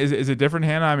 Yeah, I mean, is it different,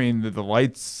 Hannah? I mean, the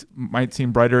lights might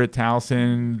seem brighter at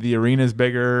Towson. The arena's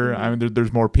bigger. Mm-hmm. I mean,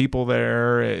 there's more people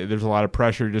there. There's a lot of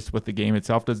pressure just with the game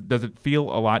itself. Does it feel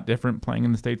a lot different playing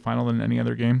in the state final than any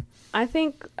other game? I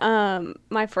think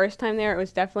my first time there, it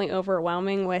was definitely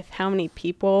overwhelming with how many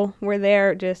people were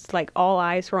there. Just like all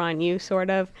eyes were on you, sort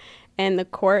of. And the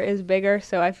court is bigger,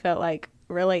 so I felt like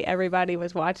really everybody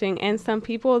was watching, and some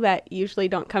people that usually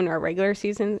don't come to our regular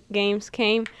season games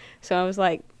came. So I was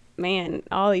like, man,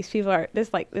 all these people are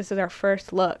this is our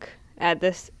first look at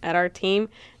our team,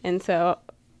 and so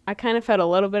I kind of felt a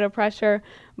little bit of pressure,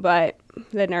 but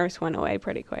the nerves went away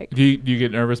pretty quick. Do you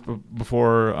get nervous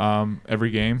before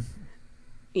every game?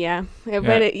 Yeah,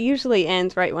 but it usually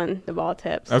ends right when the ball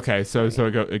tips. Okay, so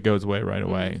it goes away right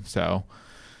away. Mm-hmm. So.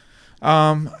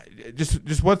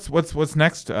 Just what's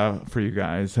next for you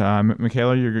guys?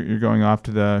 Makayla, you're going off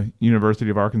to the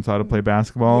University of Arkansas to play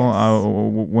basketball.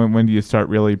 Yes. When do you start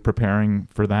really preparing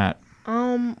for that?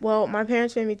 Well, my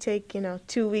parents made me take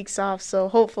 2 weeks off, so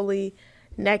hopefully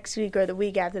next week or the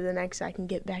week after the next I can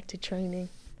get back to training.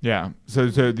 Yeah. So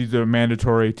these are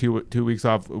mandatory 2 weeks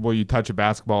off. Will you touch a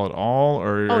basketball at all,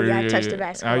 or? Oh yeah, I touched a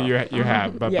basketball. Oh, you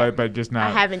have, but just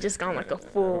not. I haven't just gone like a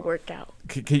full workout.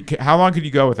 How long could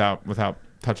you go without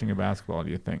touching a basketball, do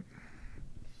you think?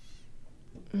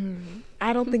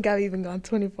 I don't think I've even gone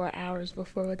 24 hours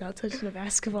before without touching a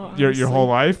basketball. Your whole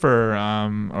life,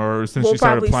 or since you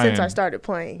started playing? Probably since I started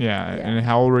playing. Yeah. And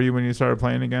how old were you when you started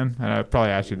playing again? And I probably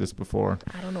asked you this before.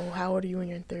 I don't know. How old are you when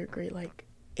you're in third grade? Like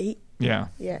 8? Yeah.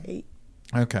 Yeah, 8.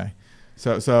 Okay.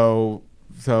 So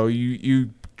you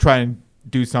try and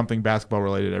do something basketball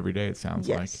related every day, it sounds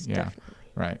like. Yeah. Definitely.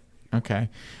 Right. Okay.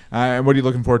 And what are you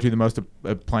looking forward to the most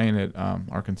of playing at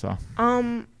Arkansas?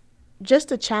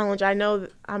 Just a challenge. I know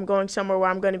that I'm going somewhere where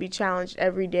I'm going to be challenged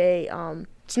every day.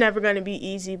 It's never going to be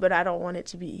easy, but I don't want it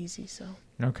to be easy. So.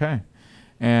 Okay.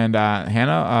 And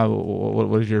Hannah,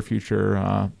 what is your future?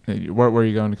 Where are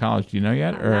you going to college? Do you know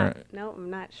yet? No,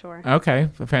 I'm not sure. Okay,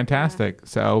 fantastic. Yeah.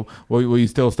 So will you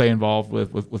still stay involved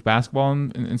with basketball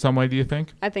in some way, do you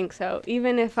think? I think so.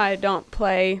 Even if I don't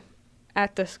play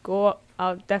at the school,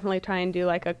 I'll definitely try and do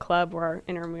like a club or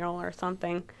intramural or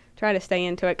something. Try to stay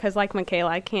into it, because like Makayla,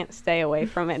 I can't stay away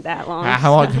from it that long.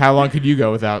 How long could you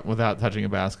go without touching a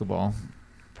basketball?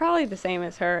 Probably the same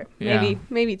as her. Yeah.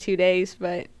 Maybe 2 days,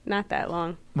 but not that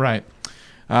long. Right.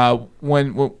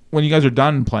 When you guys are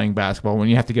done playing basketball, when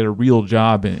you have to get a real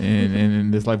job in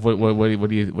this life, what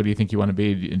do you think you want to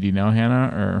be? Do you know,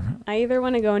 Hannah? Or I either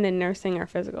want to go into nursing or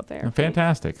physical therapy.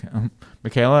 Fantastic.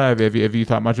 Makayla, have you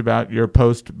thought much about your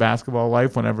post basketball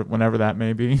life, whenever that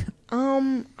may be?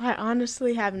 I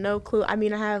honestly have no clue. I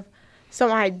mean, I have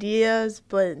some ideas,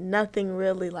 but nothing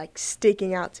really like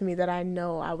sticking out to me that I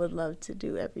know I would love to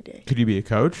do every day. Could you be a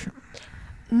coach?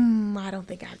 I don't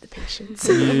think I have the patience.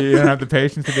 You don't have the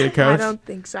patience to be a coach? I don't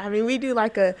think so. I mean, we do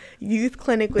like a youth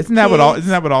clinic with Isn't that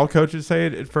what all coaches say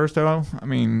at first though? I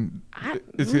mean,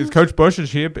 is Coach Bush, is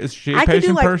she a patient I could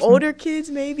do like person? older kids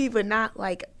maybe, but not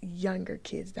like younger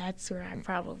kids. That's where I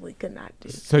probably could not do.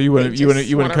 So you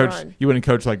wouldn't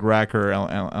coach like rec or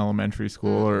elementary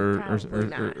school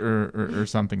or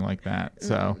something like that.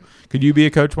 So could you be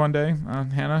a coach one day,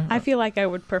 Hannah? I feel like I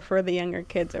would prefer the younger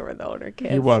kids over the older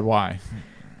kids. You would? Why?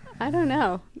 I don't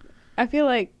know. I feel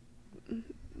like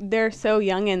they're so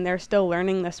young and they're still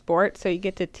learning the sport, so you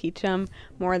get to teach them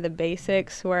more of the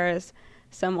basics, whereas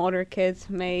some older kids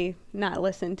may not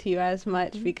listen to you as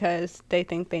much because they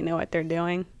think they know what they're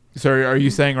doing. So are you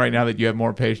saying right now that you have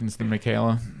more patience than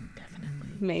Makayla? Definitely.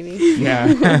 Maybe.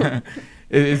 Yeah.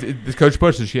 Is Coach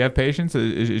Bush, does she have patience?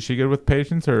 Is she good with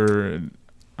patience? Or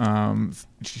I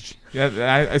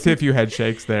see a few head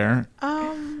shakes there.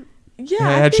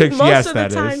 Yeah, I think most of the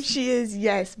time she is,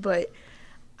 yes, but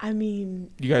I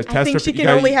mean, you guys I think she can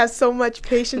only have so much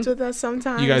patience with us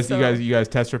sometimes. You guys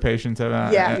test her patience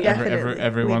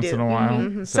every once in a while.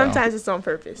 Mm-hmm. So. Sometimes it's on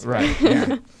purpose. Right.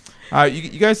 Yeah.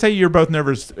 You guys say you're both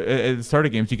nervous at the start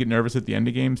of games. You get nervous at the end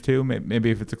of games too.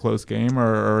 Maybe if it's a close game,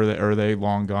 or are they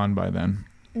long gone by then?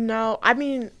 No, I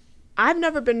mean, I've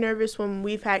never been nervous when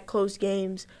we've had close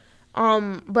games,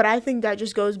 but I think that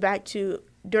just goes back to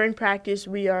during practice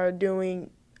we are doing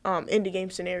end-of-game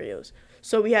scenarios.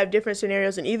 So we have different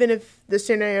scenarios, and even if the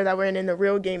scenario that we're in the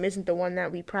real game isn't the one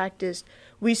that we practiced,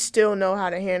 we still know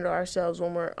how to handle ourselves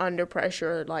when we're under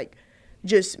pressure, like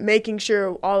just making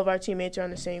sure all of our teammates are on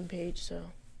the same page. So,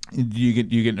 do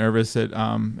you get nervous at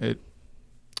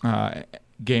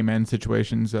game end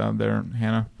situations there,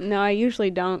 Hannah? No, I usually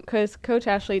don't, because Coach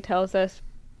Ashley tells us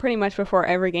pretty much before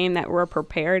every game that we're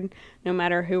prepared, no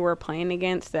matter who we're playing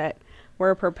against, that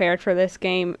we're prepared for this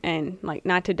game and like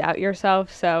not to doubt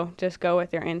yourself. So just go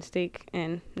with your instinct.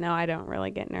 And no, I don't really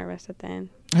get nervous at the end.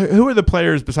 Who are the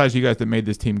players besides you guys that made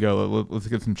this team go? Let's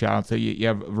get some shout outs. So you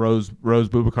have Rose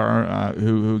Bubakar,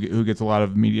 who gets a lot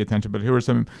of media attention, but who are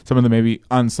some of the maybe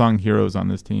unsung heroes on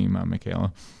this team,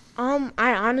 Makayla?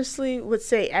 I honestly would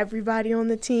say everybody on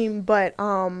the team, but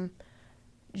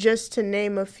just to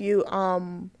name a few,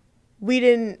 we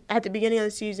didn't, at the beginning of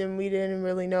the season, we didn't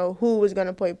really know who was going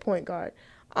to play point guard.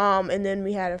 And then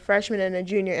we had a freshman and a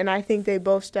junior, and I think they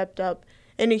both stepped up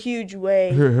in a huge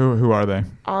way. Who are they?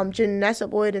 Janessa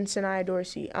Boyd and Sanaya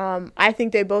Dorsey. I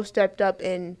think they both stepped up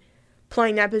in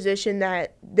playing that position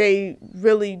that they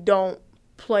really don't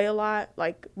play a lot.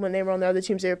 Like when they were on the other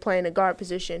teams, they were playing a guard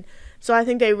position. So I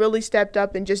think they really stepped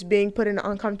up in just being put in an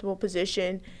uncomfortable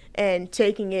position and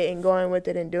taking it and going with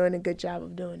it and doing a good job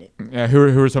of doing it. Yeah,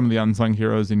 who are some of the unsung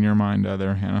heroes in your mind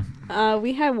there, Hannah?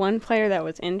 We had one player that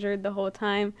was injured the whole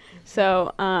time.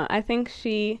 So I think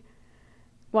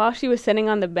while she was sitting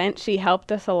on the bench, she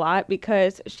helped us a lot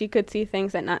because she could see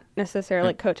things that not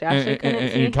necessarily Coach Ashley couldn't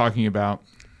see. And you're talking about?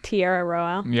 Tiara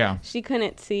Roel. Yeah. She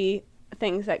couldn't see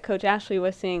things that Coach Ashley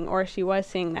was seeing, or she was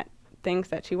seeing things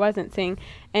that she wasn't seeing.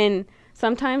 And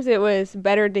sometimes it was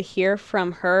better to hear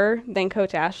from her than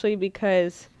Coach Ashley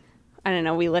because, I don't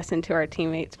know, we listened to our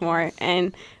teammates more.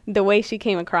 And the way she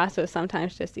came across was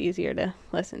sometimes just easier to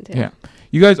listen to. Yeah.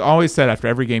 You guys always said after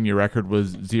every game your record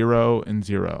was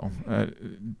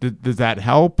 0-0. Does that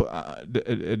help?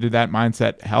 Did that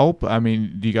mindset help? I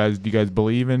mean, do you guys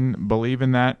believe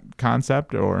in that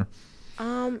concept or?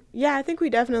 Yeah, I think we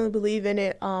definitely believe in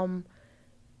it.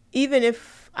 Even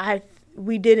if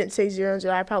we didn't say 0-0,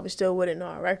 I probably still wouldn't know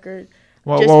our record.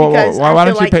 Why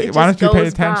don't you pay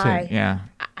attention? Yeah.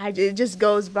 It just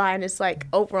goes by, and it's like,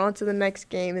 oh, we're on to the next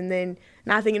game, and then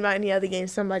not thinking about any other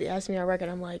games. Somebody asks me our record,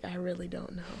 I'm like, I really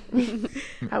don't know.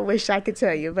 I wish I could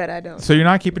tell you, but I don't. So you're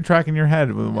not keeping track in your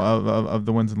head of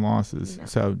the wins and losses. No.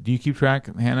 So do you keep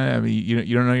track, Hannah? I mean,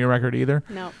 you don't know your record either?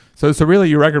 No. So really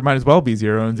your record might as well be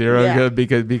 0-0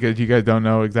 because you guys don't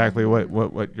know exactly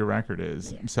what your record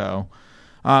is. Yeah. So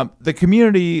the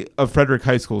community of Frederick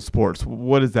High School sports,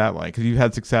 what is that like? Because you've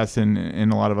had success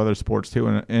in a lot of other sports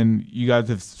too, and you guys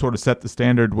have sort of set the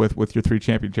standard with your 3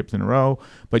 championships in a row,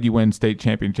 but you win state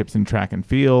championships in track and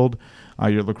field.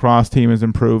 Your lacrosse team is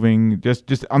improving.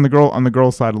 Just on the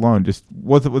girls side alone, just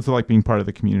what's it like being part of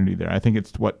the community there? I think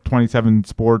it's 27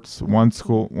 sports, one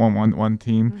school, one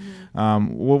team.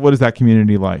 Mm-hmm. What is that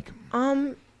community like?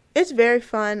 It's very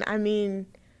fun. I mean,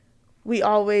 we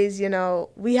always,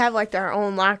 we have like our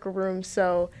own locker room,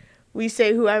 so we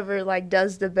say whoever like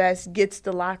does the best gets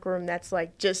the locker room that's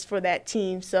like just for that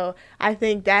team. So I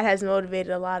think that has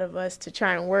motivated a lot of us to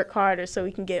try and work harder so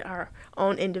we can get our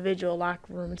own individual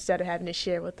locker room instead of having to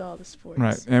share with all the sports.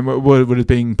 Right. And what is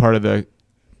being part of the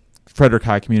Frederick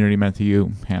High community meant to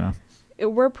you, Hannah?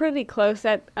 We're pretty close.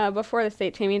 Before the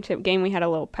state championship game, we had a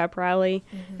little pep rally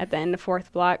at the end of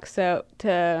fourth block. So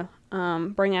to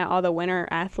bring out all the winter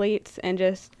athletes and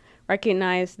just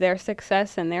recognize their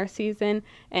success and their season,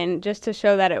 and just to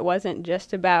show that it wasn't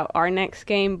just about our next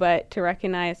game, but to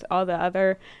recognize all the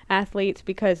other athletes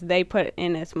because they put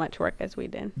in as much work as we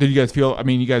did. Did you guys feel, I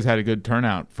mean, you guys had a good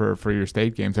turnout for your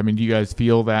state games. I mean, do you guys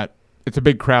feel that it's a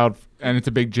big crowd and it's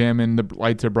a big gym and the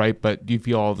lights are bright, but do you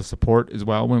feel all the support as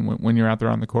well when you're out there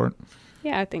on the court?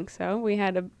 Yeah, I think so. We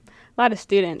had a lot of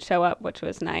students show up, which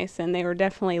was nice, and they were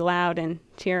definitely loud and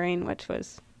cheering, which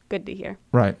was good to hear.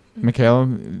 Right.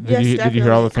 Makayla, did you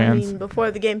hear all the fans? I mean, before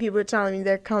the game, people were telling me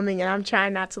they're coming, and I'm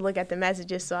trying not to look at the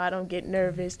messages so I don't get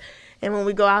nervous. And when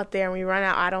we go out there and we run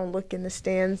out, I don't look in the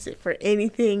stands for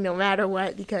anything, no matter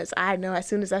what, because I know as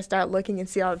soon as I start looking and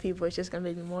see all the people, it's just gonna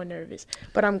make me more nervous.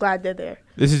 But I'm glad they're there.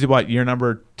 This is what, year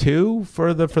number 2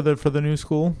 for the new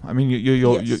school? I mean,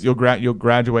 you'll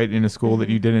graduate in a school that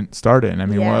you didn't start in. I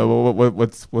mean,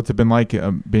 what's it been like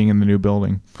being in the new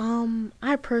building?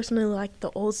 I personally like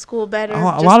the old school better.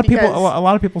 A lot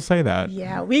of people say that.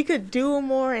 Yeah, we could do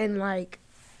more, and like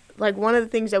one of the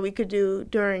things that we could do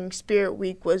during Spirit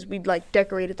Week was we'd like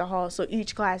decorated the hall, so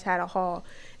each class had a hall.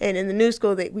 And in the new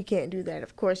school, we can't do that,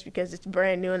 of course, because it's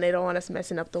brand new and they don't want us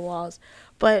messing up the walls.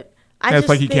 But it's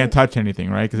like you can't touch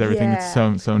anything, right? Because everything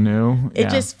is so new. It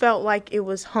just felt like it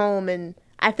was home, and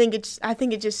I think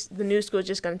the new school is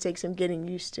just going to take some getting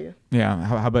used to. Yeah.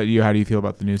 How about you? How do you feel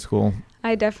about the new school?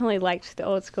 I definitely liked the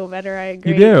old school better. I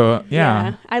agree. You do?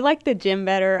 Yeah. I like the gym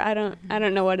better. I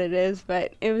don't know what it is,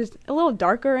 but it was a little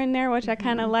darker in there, which I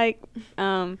kind of like.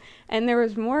 And there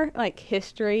was more like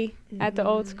history at the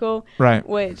old school, right?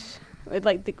 Which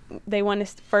they won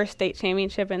his first state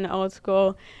championship in the old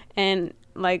school, and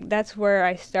like that's where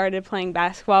I started playing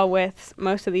basketball with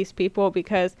most of these people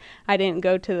because I didn't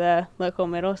go to the local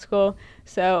middle school.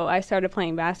 So I started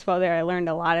playing basketball there. I learned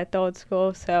a lot at the old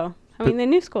school. So I mean, the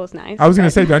new school is nice. I was going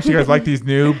to say, don't you guys like these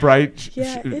new bright,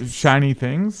 shiny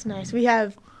things? It's nice. We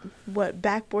have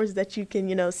backboards that you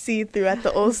can see through. At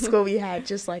the old school, we had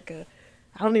just like I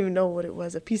don't even know what it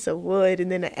was, a piece of wood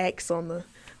and then an X on the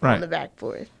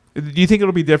backboard. Do you think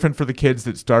it'll be different for the kids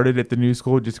that started at the new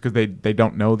school just because they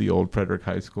don't know the old Frederick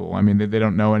High School? I mean, they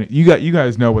don't know any. You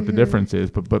guys know what the difference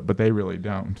is, but they really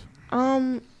don't.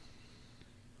 I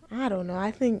don't know.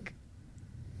 I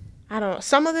don't know.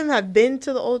 Some of them have been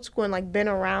to the old school and like been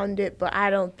around it, but I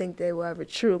don't think they will ever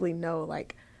truly know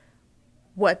like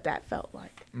what that felt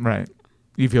like. Right.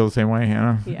 You feel the same way,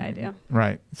 Hannah? Yeah, I do.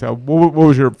 Right. So, what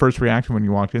was your first reaction when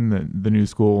you walked in the new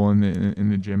school and in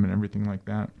the gym and everything like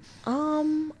that?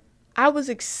 I was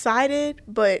excited,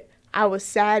 but I was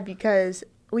sad because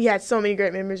we had so many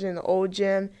great memories in the old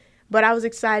gym. But I was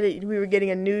excited we were getting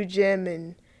a new gym,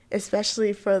 and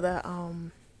especially for the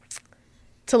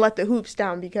to let the hoops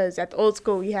down, because at the old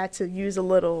school we had to use a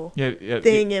little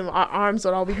thing and our arms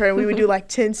would all be hurt. And we would do like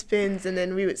 10 spins and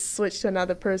then we would switch to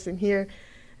another person. Here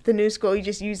at the new school, you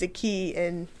just use a key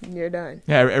and you're done.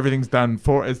 Yeah, everything's done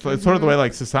for. It's sort of the way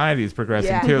like society is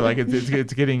progressing too. Like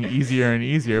it's getting easier and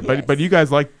easier. But you guys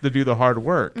like to do the hard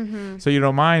work, so you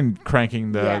don't mind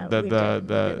cranking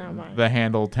the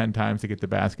handle 10 times to get the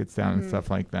baskets down and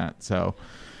stuff like that. So.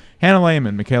 Hannah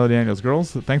Layman, Makayla Daniels.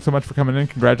 Girls, thanks so much for coming in.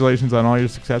 Congratulations on all your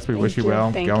success. We wish you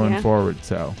well going forward.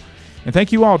 And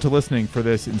thank you all to listening for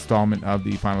this installment of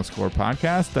the Final Score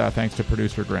podcast. Thanks to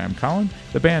producer Graham Collin,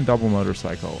 the band Double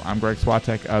Motorcycle. I'm Greg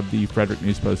Swatek of the Frederick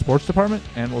News Post Sports Department,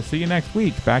 and we'll see you next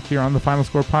week back here on the Final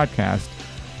Score podcast,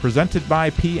 presented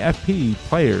by PFP,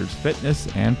 Players, Fitness,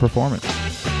 and Performance.